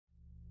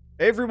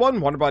Hey everyone,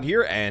 Wanderbot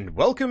here, and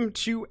welcome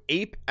to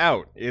Ape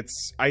Out.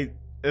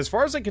 As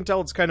far as I can tell,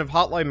 it's kind of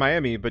Hotline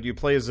Miami, but you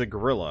play as a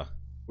gorilla,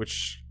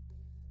 which,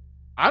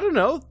 I don't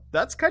know,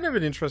 that's kind of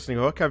an interesting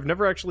hook. I've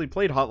never actually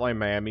played Hotline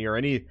Miami or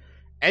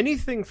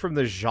anything from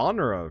the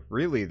genre,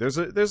 really. There's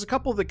a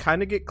couple that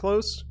kind of get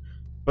close,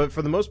 but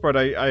for the most part,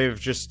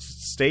 I've just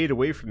stayed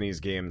away from these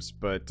games,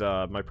 but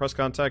my press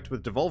contact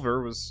with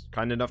Devolver was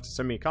kind enough to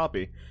send me a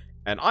copy,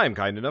 and I'm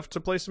kind enough to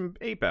play some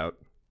Ape Out.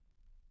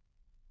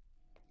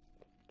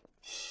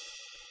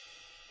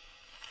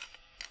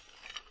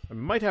 I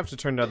might have to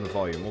turn down the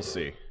volume, we'll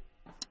see.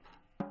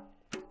 But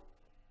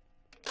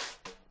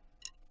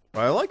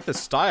I like the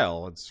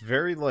style, it's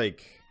very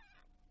like...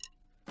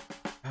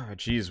 Oh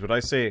geez, would I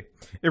say...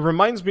 It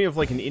reminds me of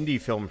like an indie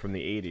film from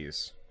the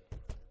 80s.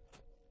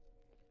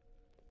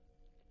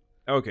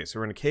 Okay, so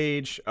we're in a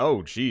cage.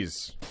 Oh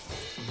geez.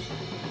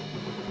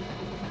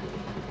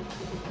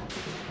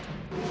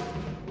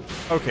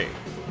 Okay.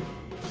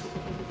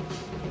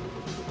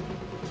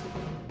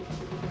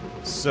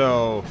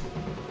 So...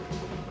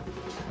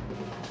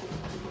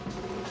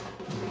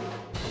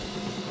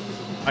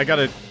 I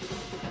gotta...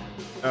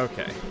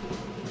 Okay.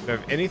 Do I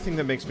have anything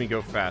that makes me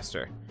go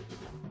faster?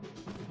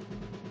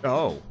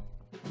 Oh.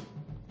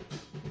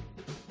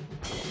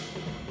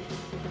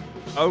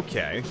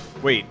 Okay.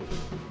 Wait.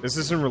 This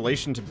is in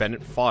relation to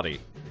Bennett Foddy.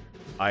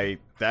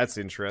 That's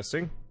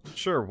interesting.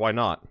 Sure, why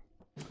not?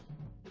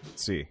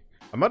 Let's see.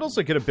 I might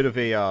also get a bit of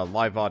a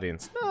live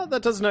audience. No,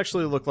 that doesn't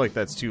actually look like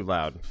that's too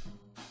loud.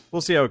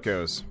 We'll see how it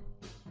goes.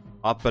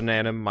 Op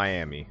Banana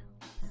Miami.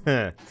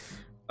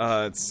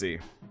 Let's see.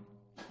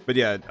 But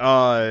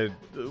yeah,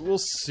 we'll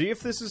see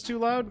if this is too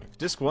loud.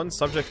 Disc 1,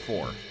 Subject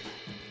 4.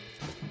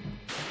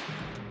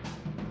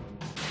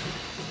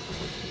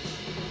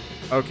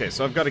 Okay,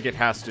 so I've got to get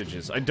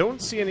hostages. I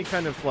don't see any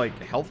kind of, like,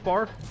 health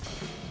bar.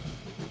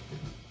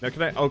 Now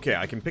can I... Okay,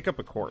 I can pick up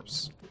a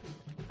corpse.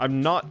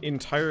 I'm not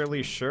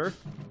entirely sure.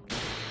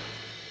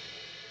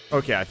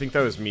 Okay, I think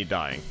that was me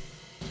dying.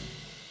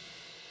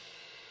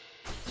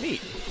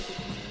 Neat.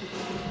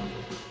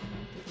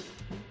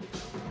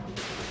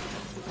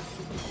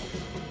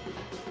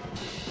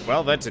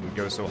 Well, that didn't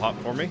go so hot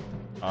for me.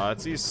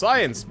 Let's see,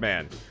 Science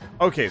Man.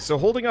 Okay, so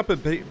holding up a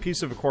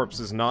piece of a corpse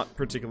is not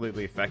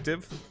particularly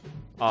effective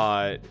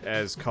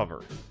as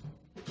cover.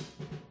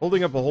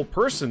 Holding up a whole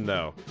person,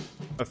 though,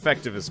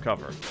 effective as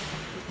cover.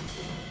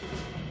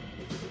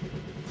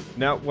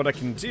 Now, what I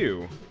can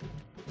do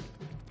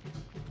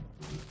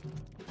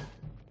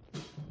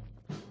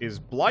is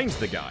blind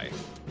the guy.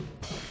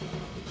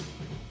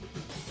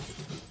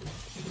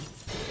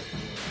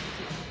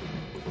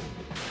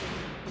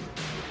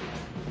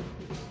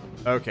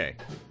 Okay.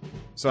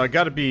 So I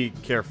gotta be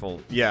careful.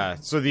 Yeah,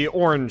 so the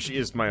orange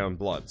is my own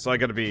blood, so I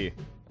gotta be...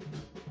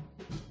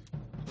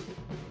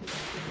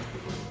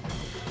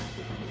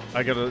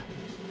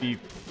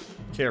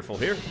 careful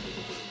here.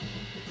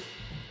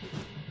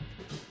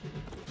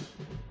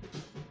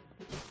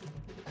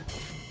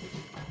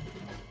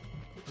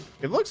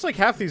 It looks like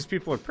half these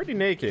people are pretty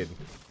naked.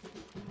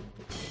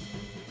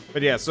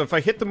 But yeah, so if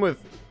I hit them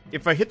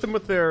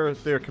with...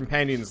 their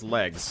companion's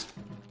legs...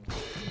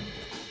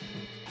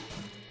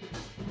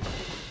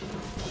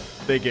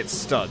 they get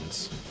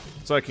stunned.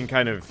 So I can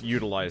kind of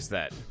utilize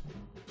that.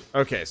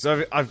 Okay,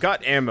 so I've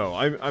got ammo.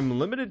 I'm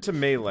limited to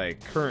melee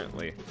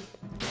currently.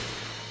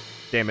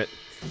 Damn it.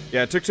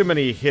 Yeah, it took too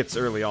many hits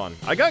early on.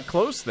 I got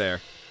close there.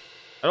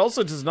 It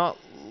also does not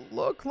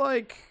look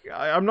like...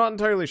 I'm not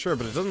entirely sure,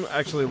 but it doesn't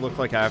actually look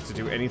like I have to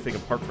do anything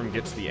apart from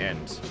get to the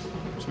end.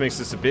 Which makes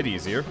this a bit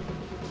easier.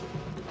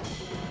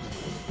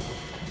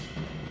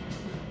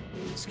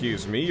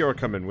 Excuse me, you're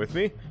coming with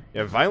me.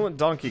 Yeah, violent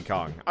Donkey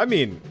Kong. I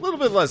mean, a little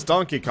bit less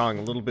Donkey Kong,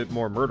 a little bit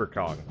more Murder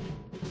Kong.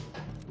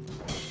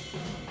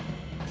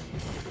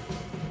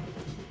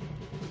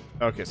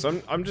 Okay,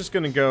 so I'm just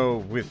gonna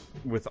go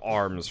with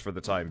arms for the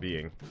time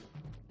being.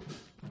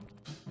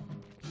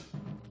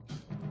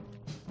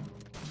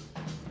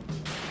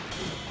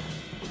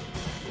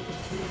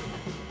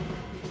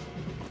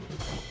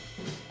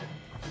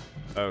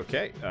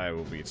 Okay, I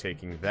will be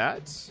taking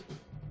that.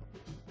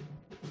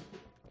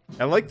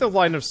 I like the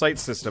line of sight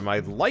system. I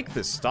like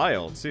this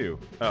style, too.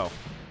 Oh,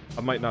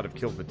 I might not have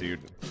killed the dude.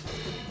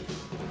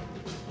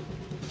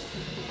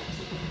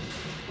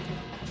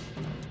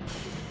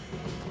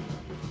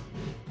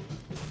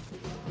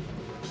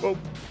 Whoa.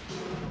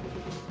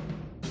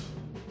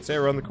 Stay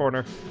around the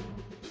corner.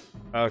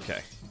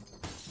 Okay.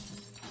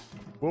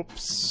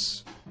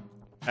 Whoops.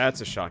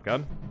 That's a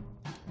shotgun.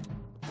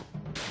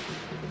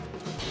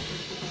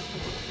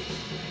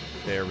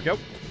 There we go.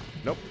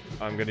 Nope.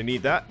 I'm gonna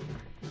need that.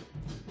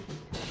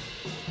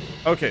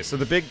 Okay, so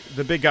the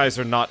big guys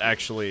are not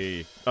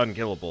actually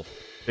unkillable.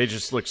 They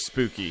just look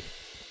spooky.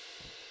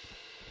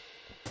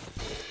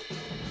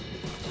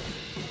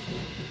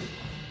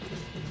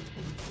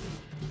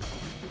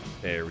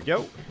 There we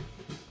go.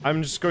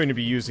 I'm just going to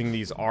be using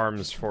these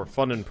arms for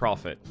fun and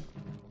profit.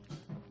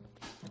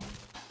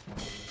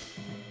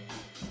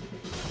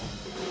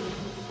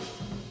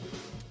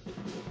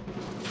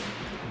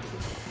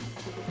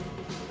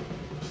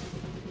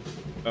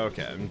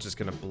 Okay, I'm just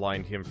gonna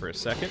blind him for a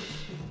second.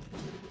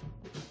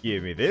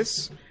 Give me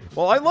this.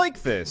 Well, I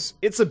like this.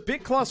 It's a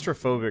bit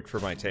claustrophobic for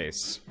my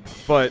tastes,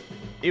 but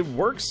it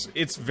works.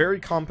 It's very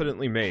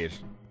competently made.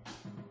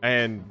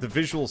 And the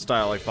visual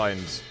style I find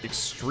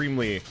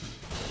extremely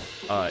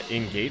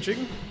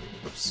engaging.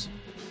 Oops.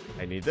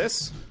 I need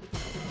this.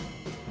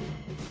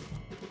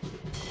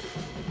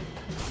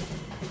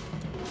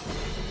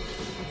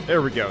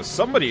 There we go.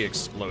 Somebody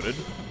exploded.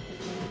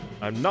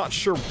 I'm not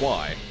sure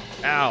why.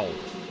 Ow.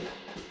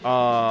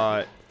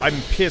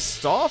 I'm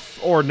pissed off?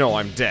 Or no,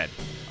 I'm dead.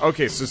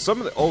 Okay, so some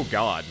of the... Oh,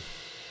 God.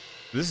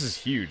 This is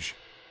huge.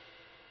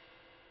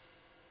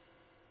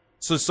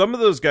 So some of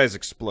those guys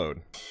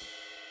explode.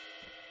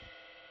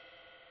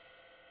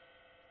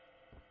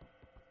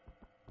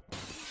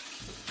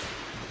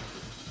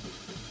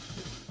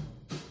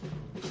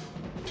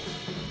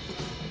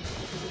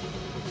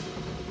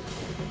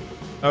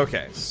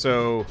 Okay,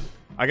 so...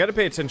 I gotta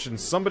pay attention.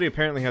 Somebody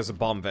apparently has a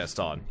bomb vest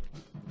on.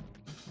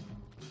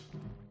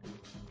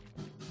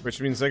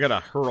 Which means I gotta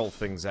hurl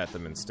things at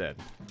them instead.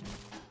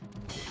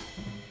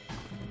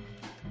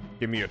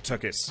 Give me your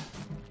tuckus.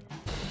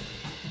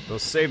 They'll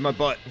save my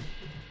butt.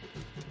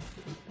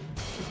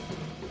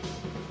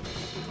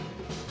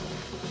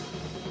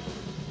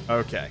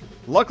 Okay.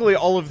 Luckily,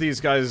 all of these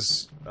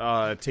guys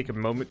take a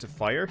moment to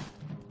fire.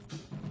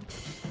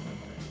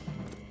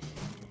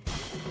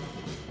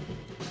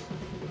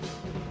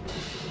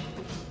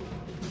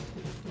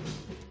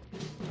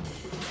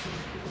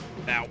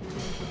 Ow.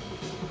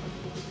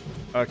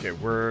 Okay,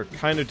 we're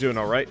kind of doing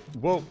alright.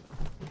 Whoa.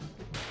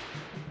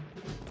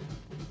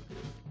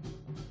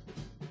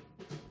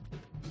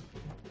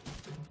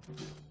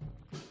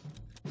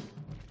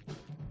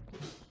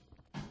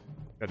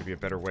 Gotta be a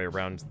better way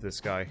around this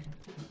guy.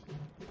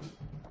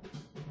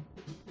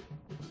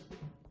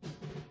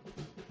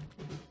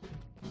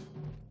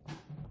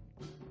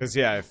 Because,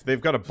 yeah, if they've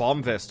got a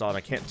bomb vest on,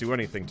 I can't do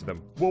anything to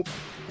them. Whoa.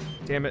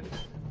 Damn it.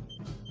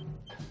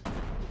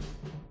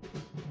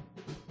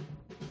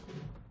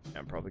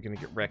 I'm probably gonna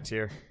get wrecked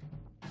here.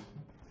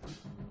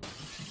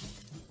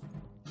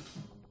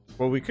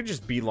 Well, we could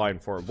just beeline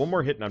for it. One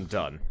more hit and I'm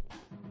done.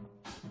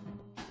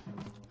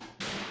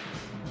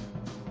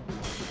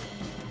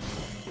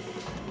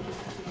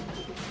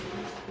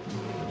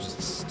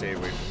 Just stay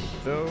away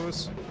from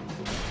those.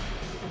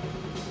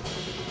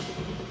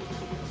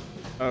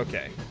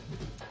 Okay.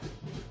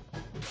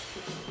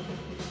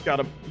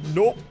 Got him.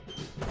 Nope.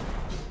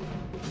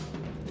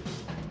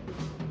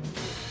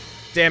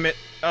 Damn it.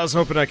 I was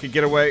hoping I could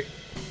get away.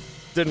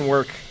 Didn't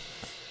work.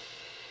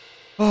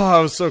 Oh, I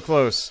was so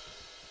close.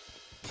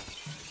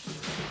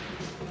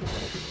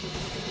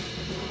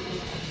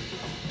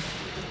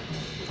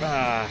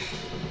 Ah.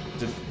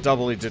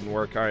 Doubly didn't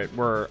work. Alright,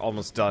 we're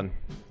almost done.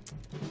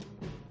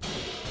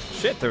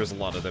 Shit, there's a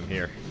lot of them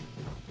here.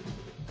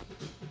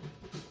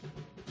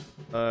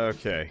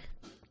 Okay.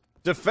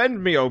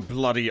 Defend me, oh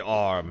bloody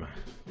arm.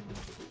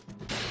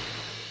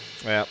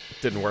 Well,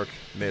 didn't work.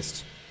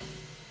 Missed.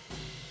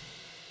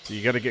 So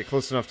you gotta get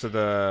close enough to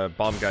the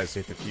bomb guys to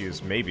hit the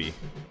fuse. Maybe.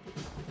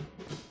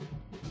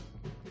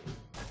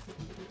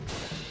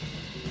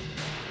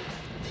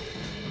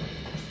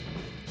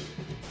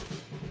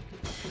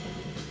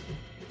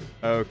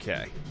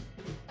 Okay.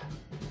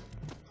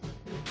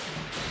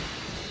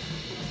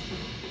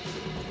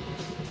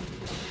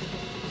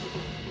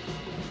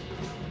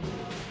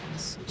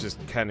 Let's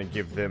just kind of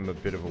give them a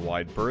bit of a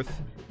wide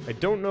berth. I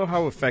don't know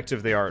how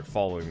effective they are at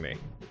following me.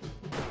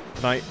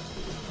 I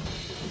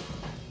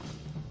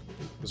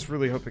was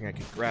really hoping I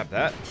could grab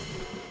that.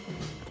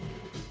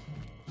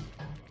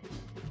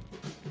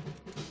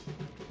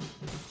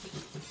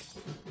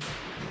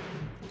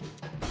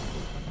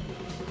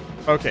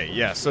 Okay,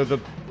 yeah, so the...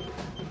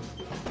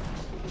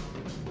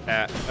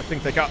 I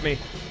think they got me.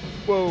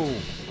 Whoa.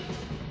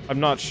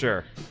 I'm not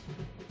sure.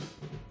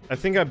 I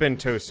think I've been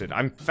toasted.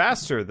 I'm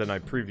faster than I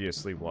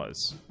previously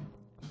was.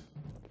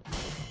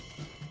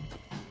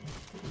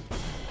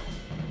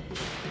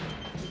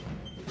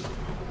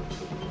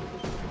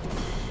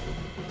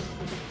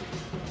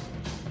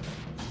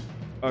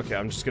 Okay,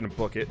 I'm just gonna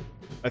book it.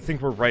 I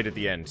think we're right at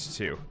the end,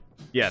 too.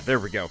 Yeah, there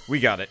we go.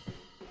 We got it.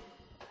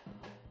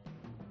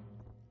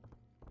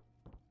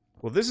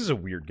 Well, this is a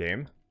weird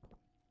game.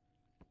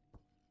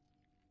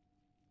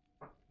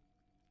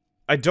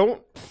 I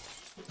don't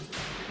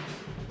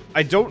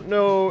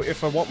know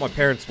if I want my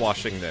parents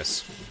watching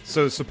this.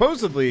 So,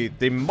 supposedly,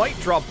 they might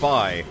drop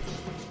by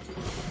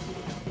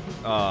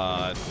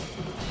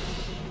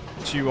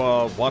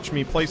to watch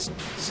me play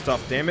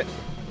stuff, damn it.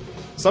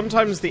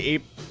 Sometimes the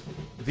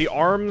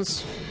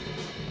arms...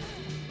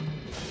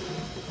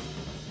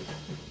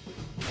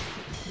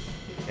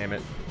 Damn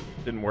it.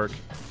 Didn't work.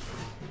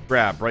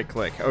 Grab, right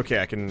click. Okay,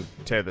 I can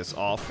tear this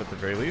off at the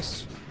very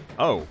least.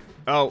 Oh.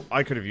 Oh,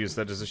 I could have used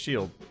that as a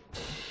shield.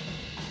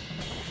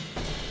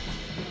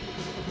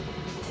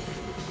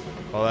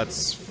 Well,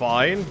 that's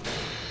fine.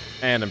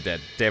 And I'm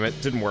dead. Damn it,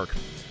 didn't work.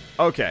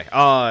 Okay,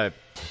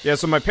 yeah,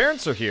 so my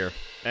parents are here,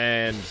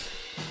 and...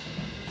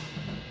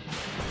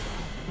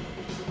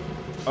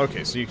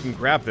 Okay, so you can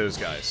grab those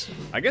guys.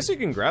 I guess you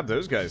can grab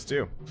those guys,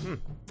 too.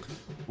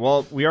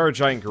 Well, we are a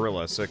giant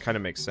gorilla, so it kind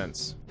of makes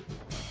sense.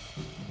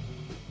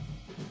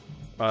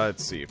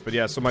 Let's see. But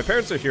yeah, so my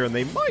parents are here, and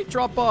they might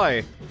drop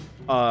by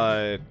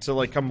to,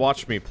 like, come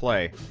watch me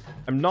play.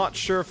 I'm not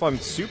sure if I'm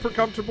super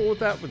comfortable with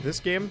that with this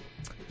game.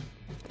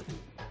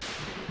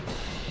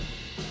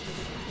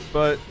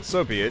 But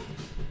so be it.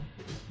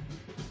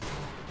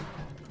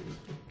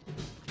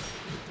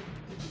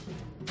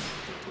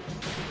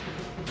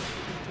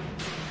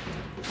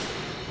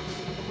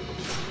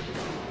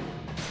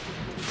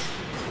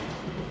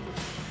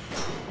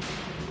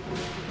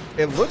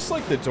 It looks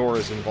like the door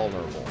is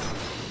invulnerable.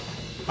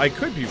 I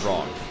could be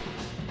wrong.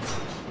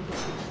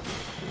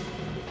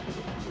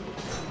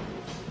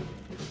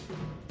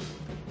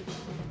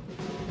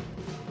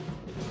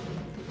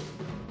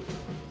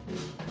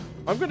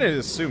 I'm gonna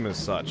assume as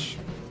such.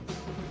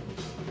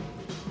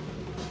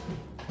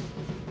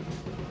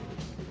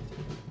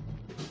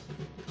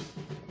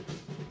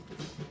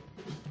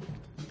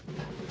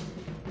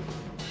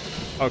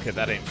 Okay,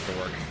 that ain't gonna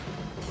work.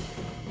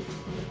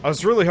 I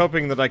was really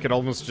hoping that I could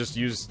almost just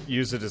use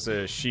it as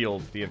a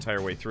shield the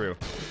entire way through.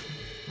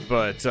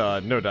 But,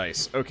 no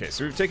dice. Okay,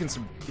 so we've taken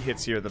some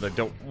hits here that I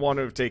don't want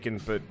to have taken,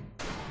 but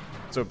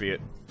so be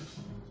it.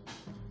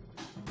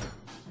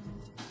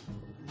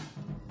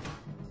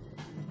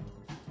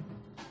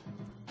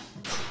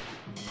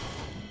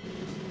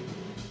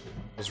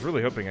 I was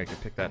really hoping I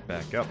could pick that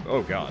back up.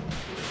 Oh, God.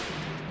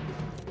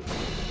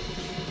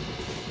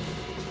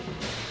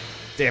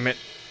 Damn it.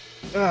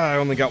 I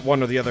only got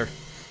one or the other.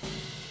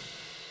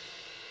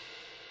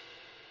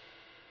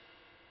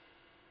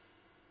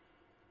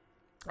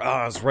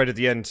 Ah, it's right at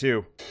the end,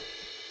 too.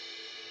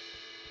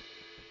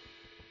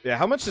 Yeah,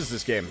 how much is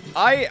this game?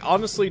 I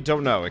honestly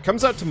don't know. It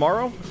comes out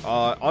tomorrow,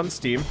 on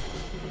Steam.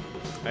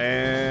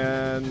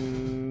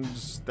 And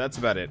that's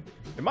about it.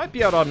 It might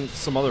be out on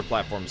some other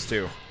platforms,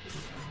 too.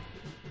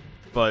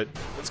 But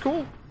it's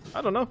cool.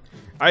 I don't know.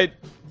 I'd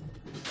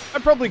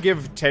probably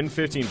give 10,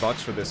 15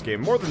 bucks for this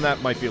game. More than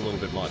that might be a little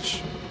bit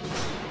much.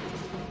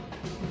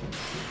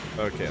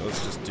 Okay,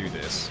 let's just do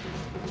this.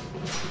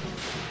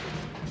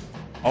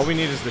 All we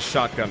need is the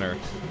shotgunner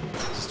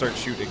to start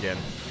shooting again.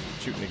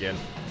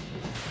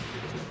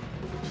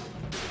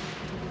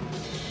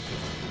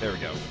 There we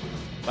go.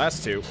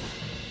 Last two.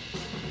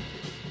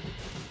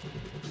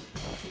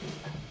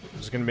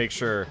 Just gonna make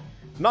sure...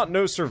 Not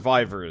no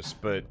survivors,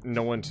 but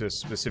no one to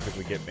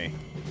specifically get me.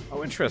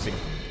 Oh, interesting.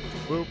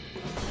 Whoop.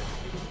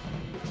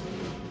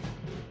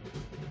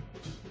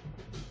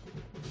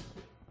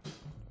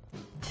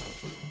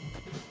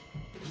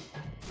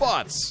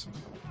 Bots!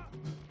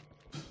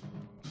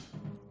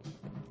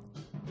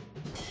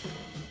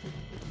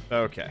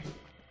 Okay.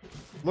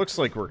 Looks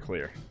like we're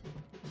clear.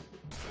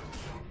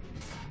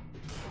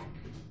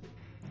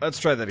 Let's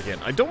try that again.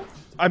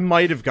 I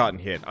might have gotten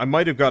hit. I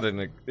might have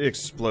gotten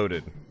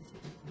exploded.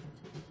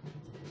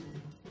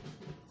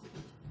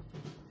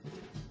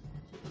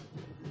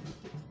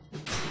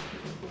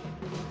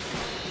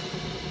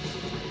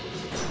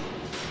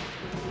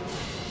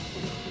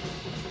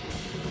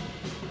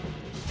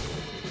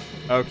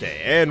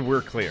 Okay, and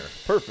we're clear.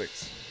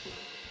 Perfect.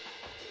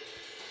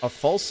 A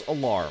false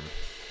alarm.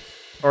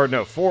 Or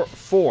no, four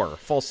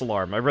false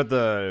alarm. I read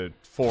the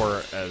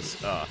 4 as,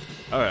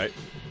 alright.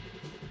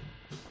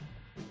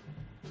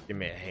 Give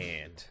me a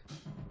hand.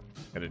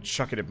 Gotta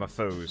chuck it at my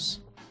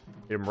foes.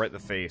 Hit him right in the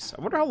face.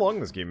 I wonder how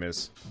long this game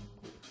is.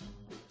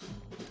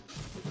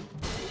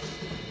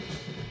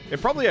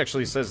 It probably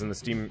actually says in the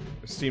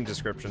Steam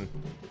description.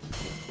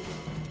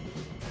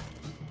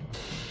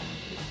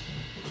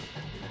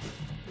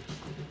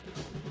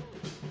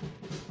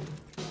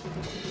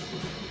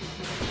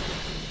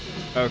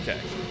 Okay.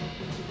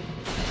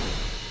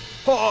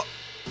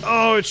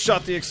 Oh, it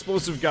shot the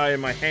explosive guy in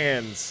my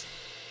hands.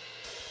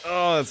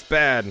 Oh, that's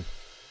bad.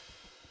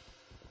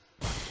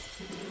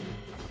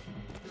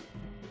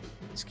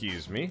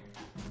 Excuse me.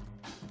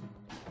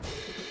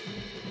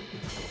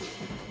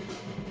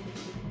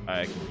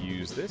 I can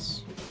use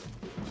this.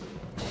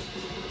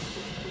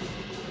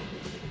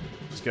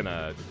 Just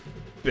gonna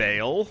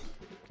bail.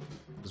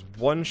 There's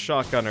one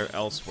shotgunner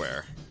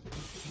elsewhere.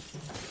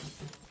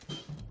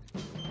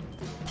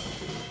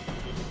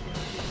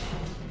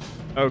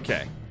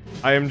 Okay.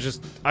 I'm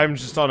just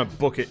on a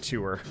book it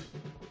tour.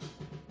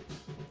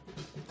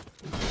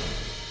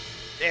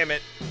 Damn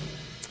it.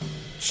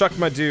 Chuck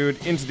my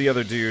dude into the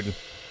other dude.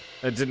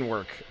 That didn't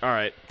work.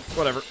 Alright.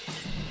 Whatever.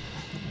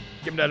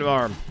 Give me that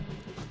arm.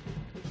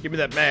 Give me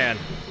that man.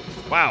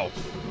 Wow.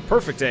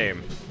 Perfect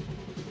aim.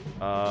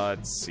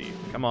 Let's see.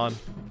 Come on.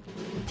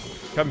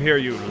 Come here,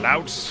 you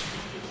lout.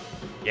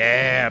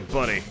 Yeah,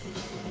 buddy.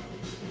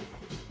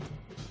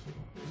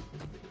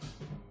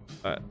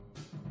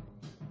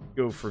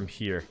 Go from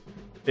here.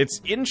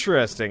 It's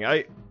interesting.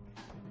 I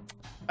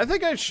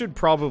think I should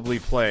probably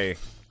play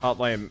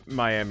Hotline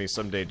Miami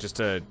someday just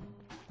to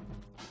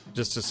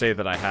say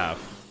that I have.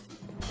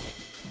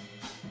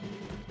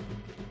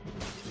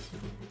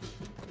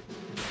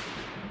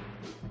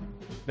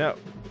 Now,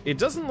 it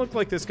doesn't look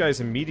like this guy's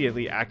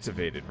immediately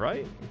activated,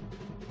 right?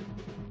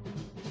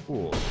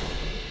 Cool.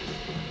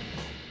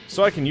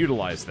 So I can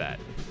utilize that.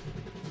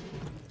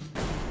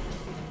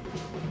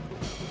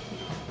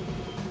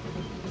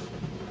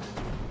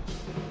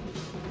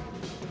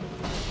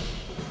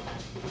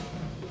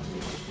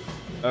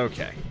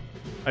 Okay.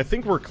 I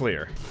think we're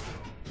clear.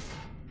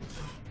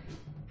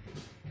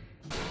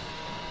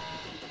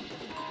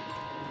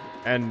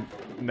 And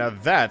now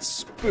that's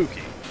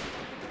spooky.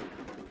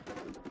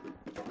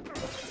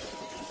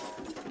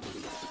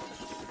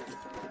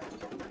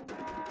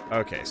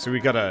 Okay, so we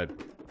gotta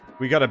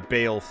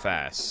bail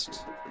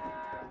fast.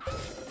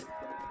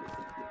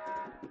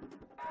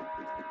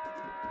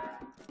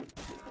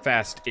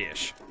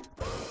 Fast-ish.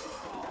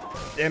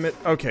 Damn it.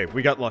 Okay,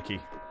 we got lucky.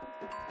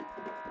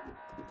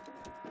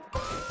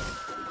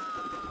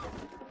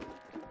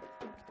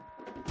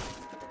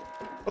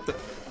 What the?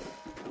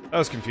 That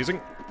was confusing.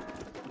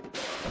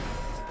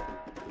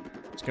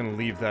 Just gonna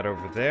leave that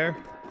over there.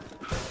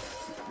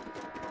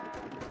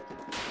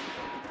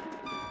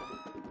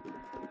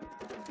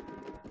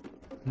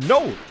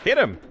 No! Hit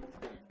him!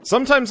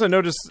 Sometimes I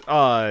notice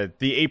the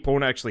ape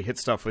won't actually hit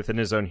stuff within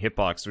his own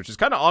hitbox, which is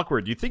kind of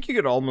awkward. You'd think you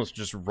could almost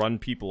just run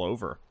people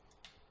over.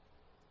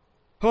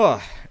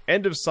 Huh.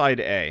 End of side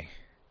A.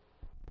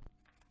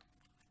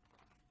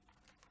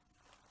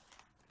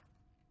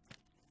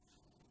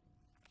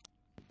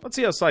 Let's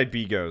see how side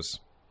B goes.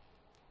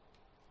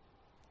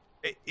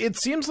 It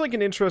seems like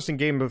an interesting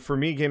game, but for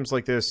me, games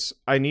like this,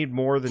 I need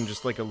more than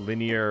just like a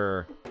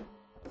linear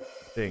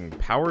thing.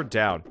 Power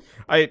down.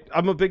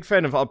 I'm a big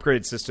fan of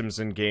upgrade systems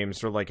in games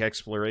for like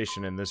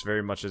exploration, and this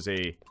very much is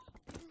a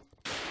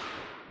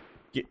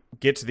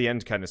get to the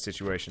end kind of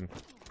situation.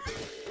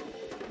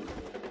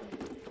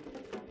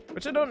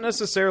 Which I don't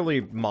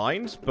necessarily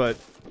mind, but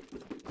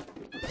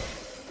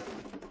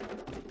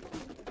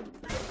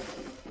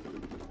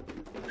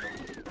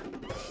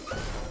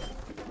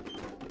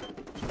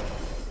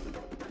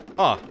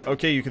ah,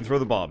 okay, you can throw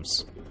the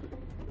bombs.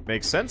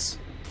 Makes sense.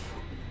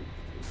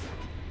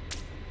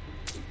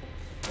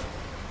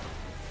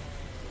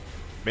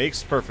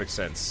 Makes perfect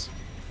sense.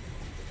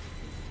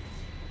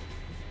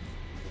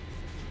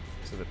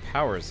 So the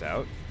power's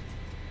out.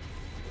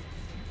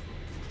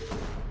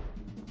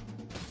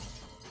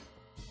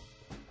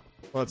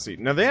 Let's see.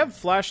 Now they have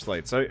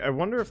flashlights. I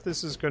wonder if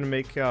this is going to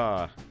make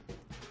it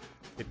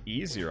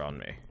easier on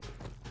me.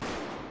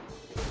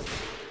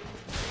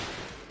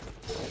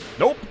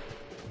 Nope.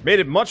 Made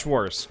it much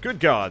worse. Good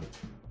God.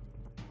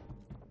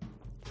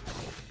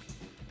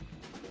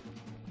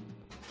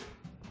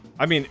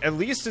 I mean, at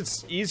least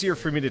it's easier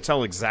for me to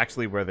tell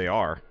exactly where they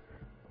are.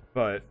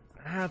 But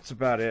that's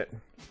about it.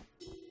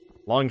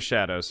 Long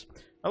shadows.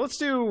 Now let's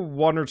do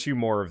one or two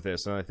more of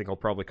this, and I think I'll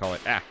probably call it...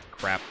 Ah,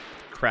 crap.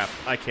 Crap.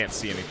 I can't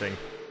see anything.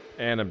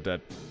 And I'm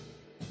dead.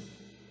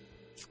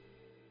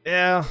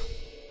 Yeah.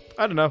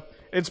 I don't know.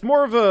 It's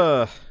more of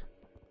a...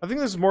 I think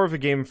this is more of a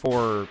game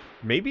for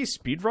maybe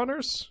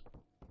speedrunners?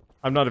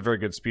 I'm not a very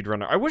good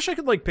speedrunner. I wish I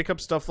could, like, pick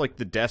up stuff like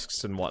the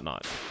desks and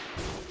whatnot.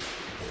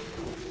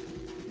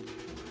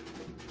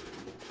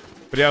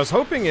 But yeah, I was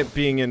hoping it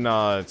being in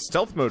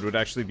stealth mode would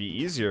actually be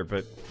easier,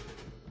 but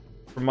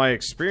from my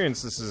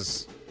experience, this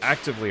is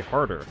actively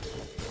harder.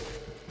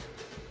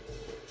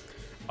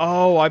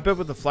 Oh, I bet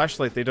with the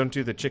flashlight they don't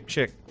do the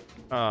chick-chick.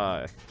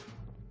 You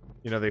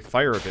know, they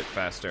fire a bit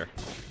faster.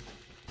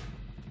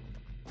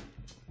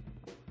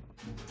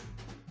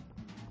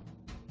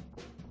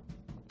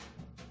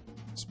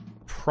 It's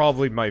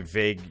probably my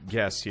vague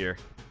guess here.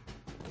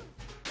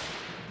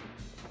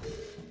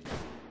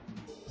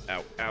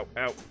 Ow, ow,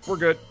 ow. We're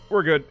good.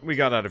 We're good. We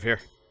got out of here.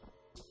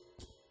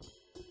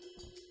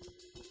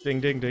 Ding,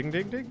 ding, ding,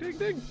 ding, ding, ding,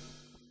 ding.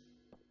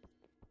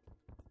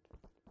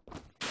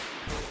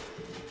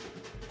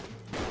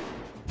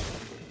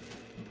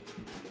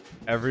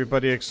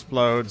 Everybody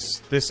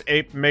explodes. This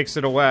ape makes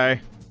it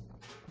away.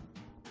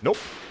 Nope.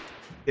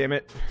 Damn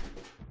it.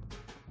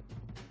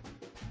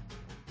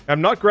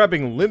 I'm not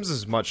grabbing limbs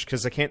as much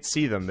because I can't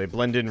see them. They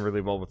blend in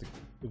really well with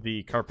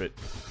the carpet.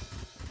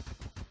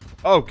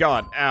 Oh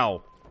God,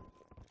 ow.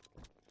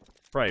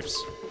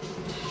 Stripes.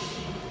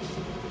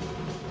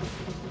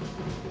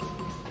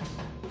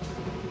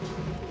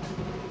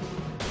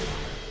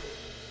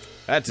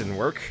 That didn't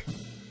work.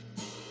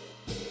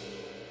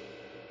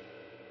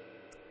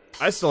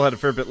 I still had a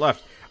fair bit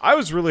left. I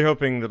was really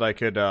hoping that I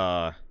could,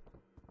 I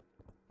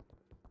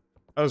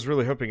was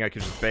really hoping I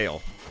could just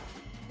bail.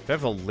 Do I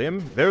have a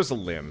limb? There's a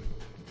limb.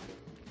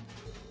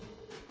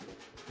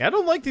 Yeah, I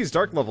don't like these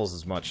dark levels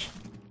as much.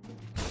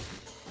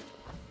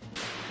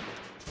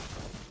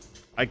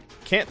 I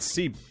can't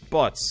see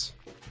butts.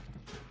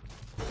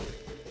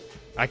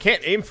 I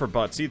can't aim for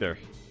butts either.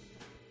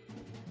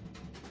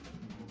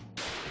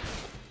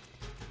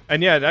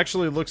 And yeah, it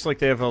actually looks like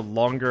they have a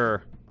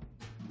longer...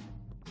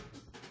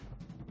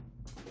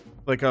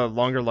 like a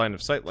longer line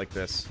of sight like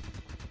this.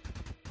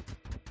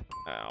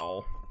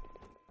 Ow.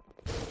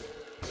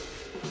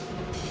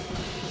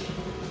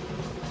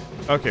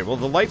 Okay, well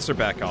the lights are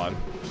back on.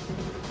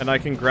 And I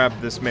can grab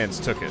this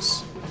man's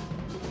tuchus.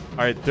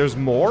 Alright, there's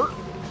more?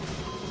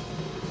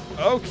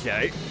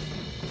 Okay.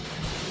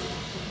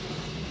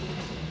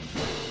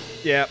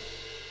 Yeah.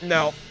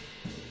 No.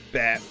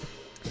 Bad.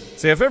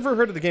 See, if I've ever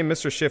heard of the game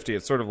Mr. Shifty,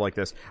 it's sort of like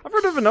this. I've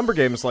heard of a number of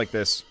games like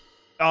this.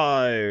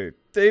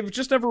 They've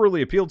just never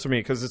really appealed to me,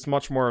 because it's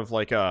much more of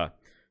like a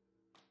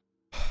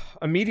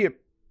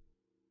immediate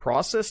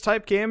process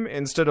type game,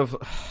 instead of,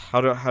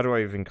 how do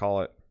I even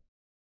call it?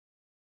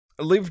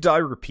 Live, die,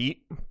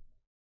 repeat.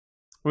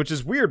 Which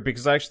is weird,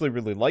 because I actually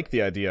really like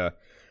the idea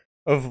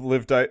of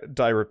live,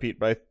 die, repeat,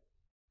 but I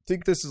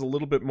think this is a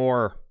little bit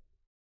more,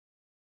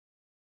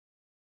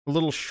 a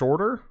little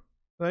shorter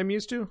than I'm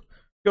used to.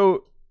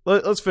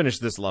 Let's finish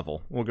this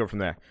level. We'll go from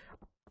there.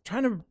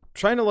 I'm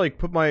trying to like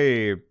put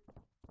my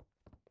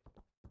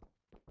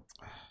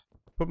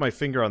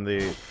finger on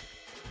the,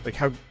 like,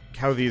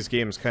 how these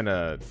games kind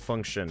of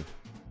function.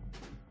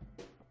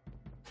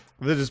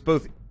 That is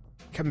both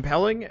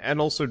compelling and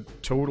also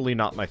totally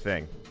not my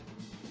thing.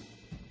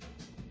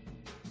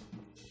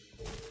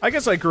 I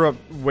guess I grew up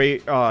way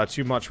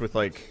too much with,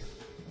 like,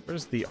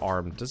 where's the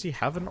arm? Does he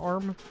have an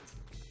arm?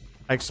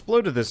 I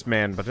exploded this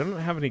man, but I don't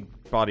have any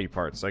body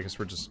parts. I guess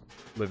we're just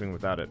living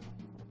without it.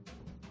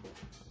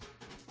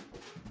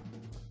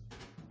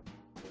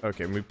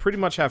 Okay, and we pretty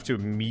much have to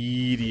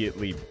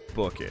immediately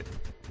book it.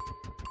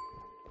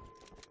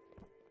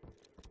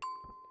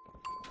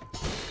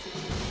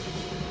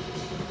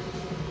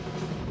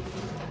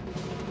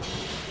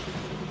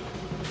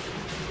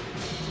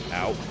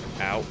 Ow,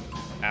 ow,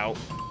 ow,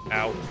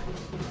 ow.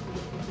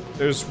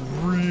 There's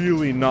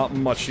really not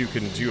much you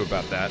can do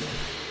about that.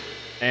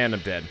 And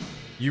I'm dead.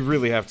 You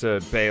really have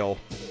to bail.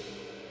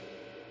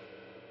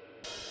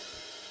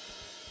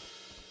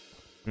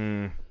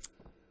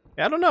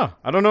 Yeah, I don't know.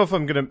 I don't know if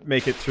I'm gonna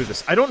make it through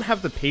this. I don't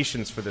have the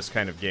patience for this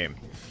kind of game.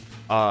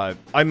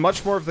 I'm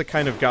much more of the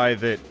kind of guy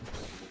that,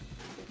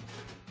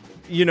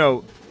 you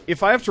know,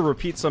 if I have to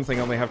repeat something,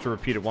 I only have to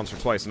repeat it once or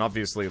twice, and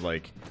obviously,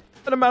 like,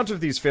 an amount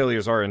of these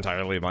failures are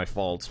entirely my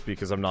fault,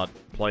 because I'm not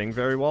playing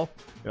very well.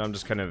 You know, I'm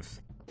just kind of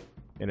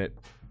in it.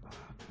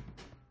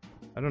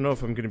 I don't know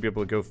if I'm gonna be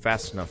able to go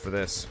fast enough for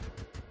this.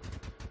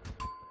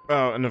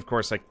 Oh, and of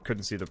course I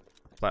couldn't see the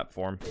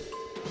platform.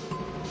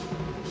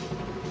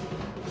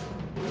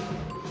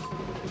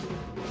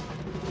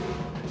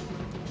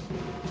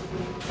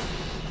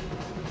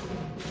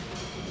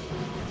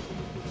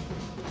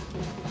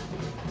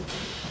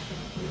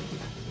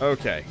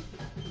 Okay.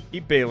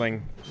 Keep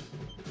bailing.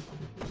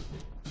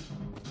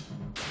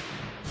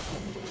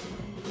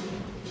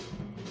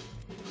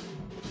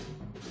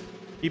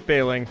 Keep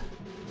bailing.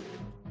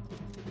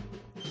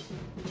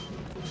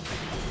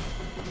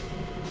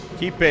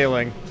 Keep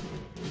bailing.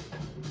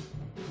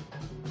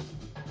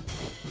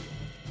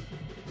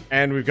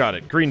 And we've got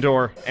it. Green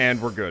door,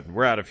 and we're good.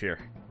 We're out of here.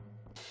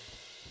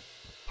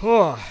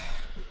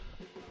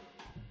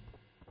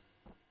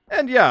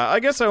 And yeah, I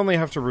guess I only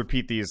have to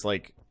repeat these,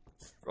 like,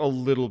 a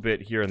little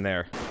bit here and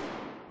there.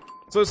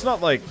 So it's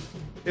not like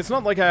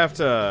I have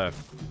to...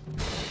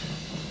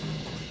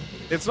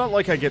 It's not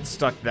like I get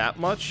stuck that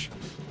much.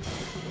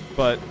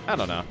 But, I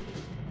don't know.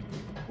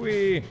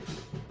 You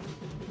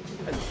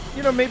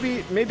know,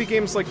 maybe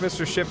games like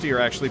Mr. Shifty are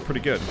actually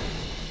pretty good.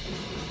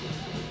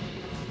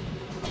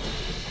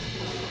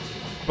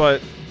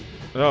 But,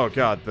 oh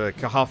god, the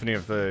cacophony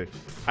of the...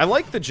 I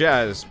like the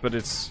jazz, but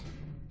it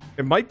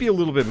might be a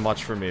little bit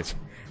much for me.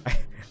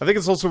 I think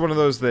it's also one of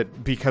those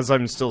that, because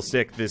I'm still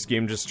sick, this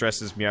game just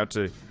stresses me out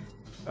to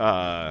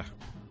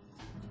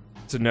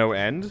no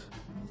end.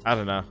 I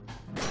don't know.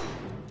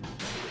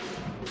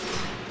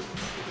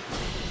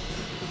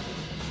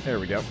 There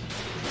we go.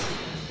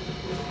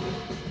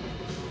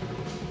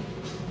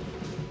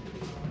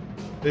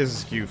 This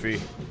is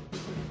goofy.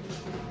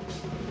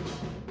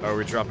 Are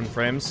we dropping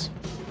frames?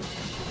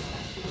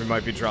 We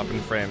might be dropping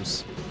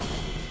frames.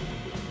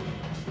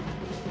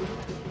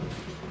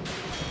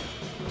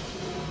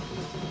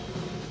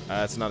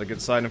 That's not a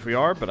good sign if we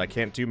are, but I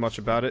can't do much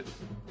about it.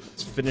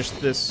 Let's finish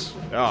this.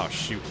 Oh,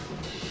 shoot.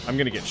 I'm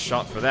gonna get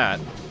shot for that.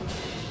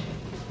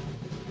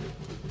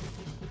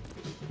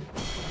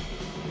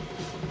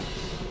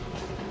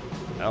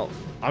 Hell,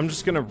 I'm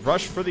just gonna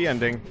rush for the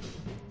ending.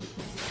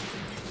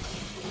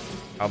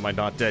 How am I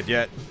not dead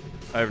yet?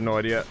 I have no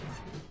idea.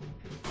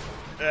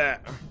 I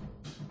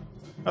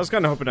was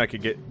kind of hoping I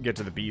could get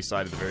to the B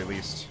side at the very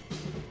least.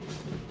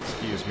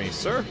 Excuse me,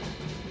 sir.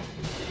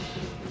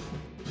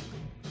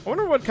 I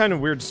wonder what kind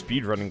of weird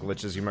speedrunning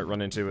glitches you might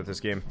run into with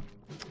this game.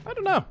 I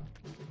don't know.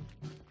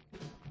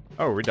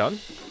 Oh, are we done?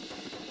 Is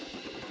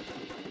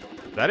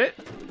that it?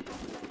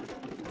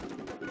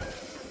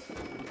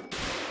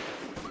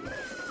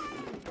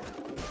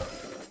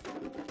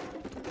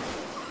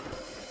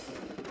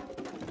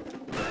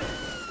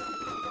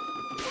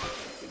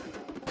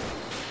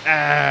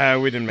 Ah,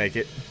 we didn't make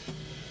it.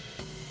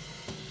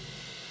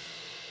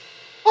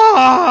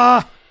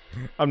 Ah!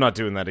 I'm not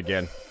doing that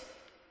again.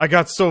 I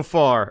got so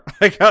far.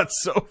 I got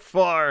so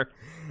far.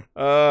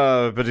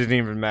 But it didn't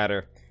even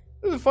matter.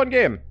 It was a fun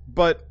game,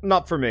 but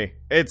not for me.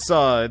 It's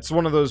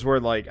one of those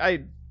where, like,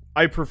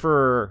 I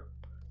prefer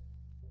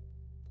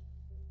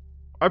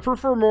I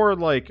prefer more,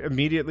 like,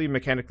 immediately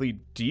mechanically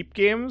deep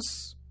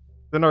games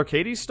than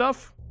arcadey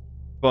stuff.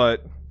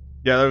 But,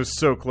 yeah, that was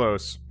so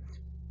close.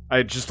 I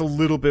had just a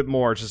little bit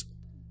more. Just,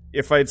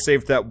 if I had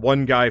saved that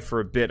one guy for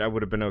a bit, I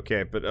would have been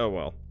okay. But, oh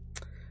well.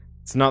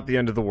 It's not the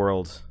end of the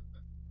world.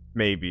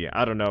 Maybe.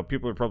 I don't know.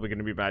 People are probably going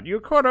to be mad.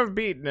 You could have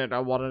beaten it. I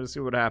wanted to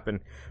see what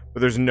happened. But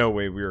there's no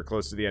way we were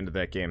close to the end of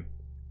that game.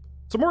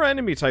 Some more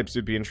enemy types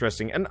would be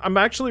interesting. And I'm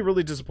actually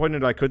really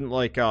disappointed I couldn't,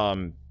 like,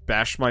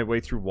 bash my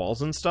way through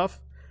walls and stuff.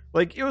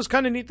 Like, it was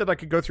kind of neat that I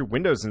could go through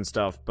windows and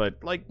stuff,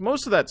 but, like,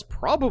 most of that's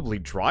probably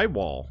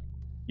drywall,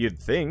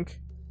 you'd think.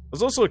 I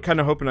was also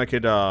kind of hoping I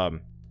could,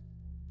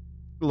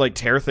 like,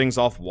 tear things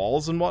off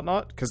walls and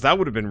whatnot, because that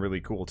would have been really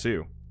cool,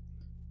 too.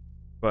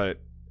 But,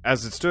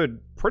 as it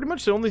stood, pretty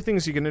much the only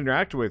things you can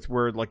interact with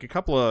were, like, a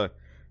couple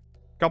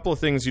of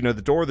things, you know,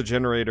 the door, the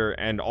generator,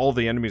 and all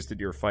the enemies that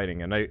you're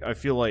fighting, and I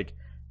feel like,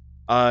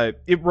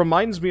 it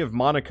reminds me of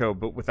Monaco,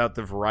 but without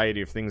the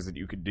variety of things that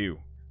you could do.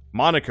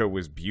 Monaco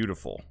was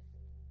beautiful.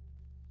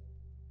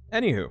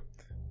 Anywho,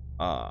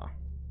 I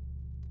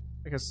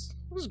guess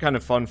this is kind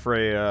of fun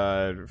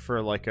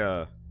for like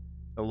a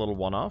little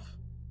one-off.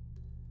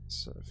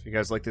 So if you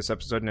guys like this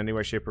episode in any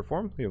way, shape, or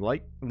form,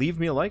 leave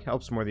me a like,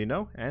 helps more than you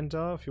know. And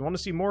if you want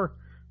to see more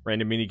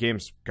random mini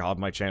games, God,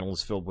 my channel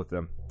is filled with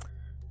them.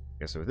 I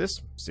guess with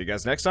this, see you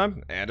guys next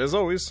time. And as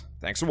always,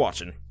 thanks for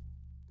watching.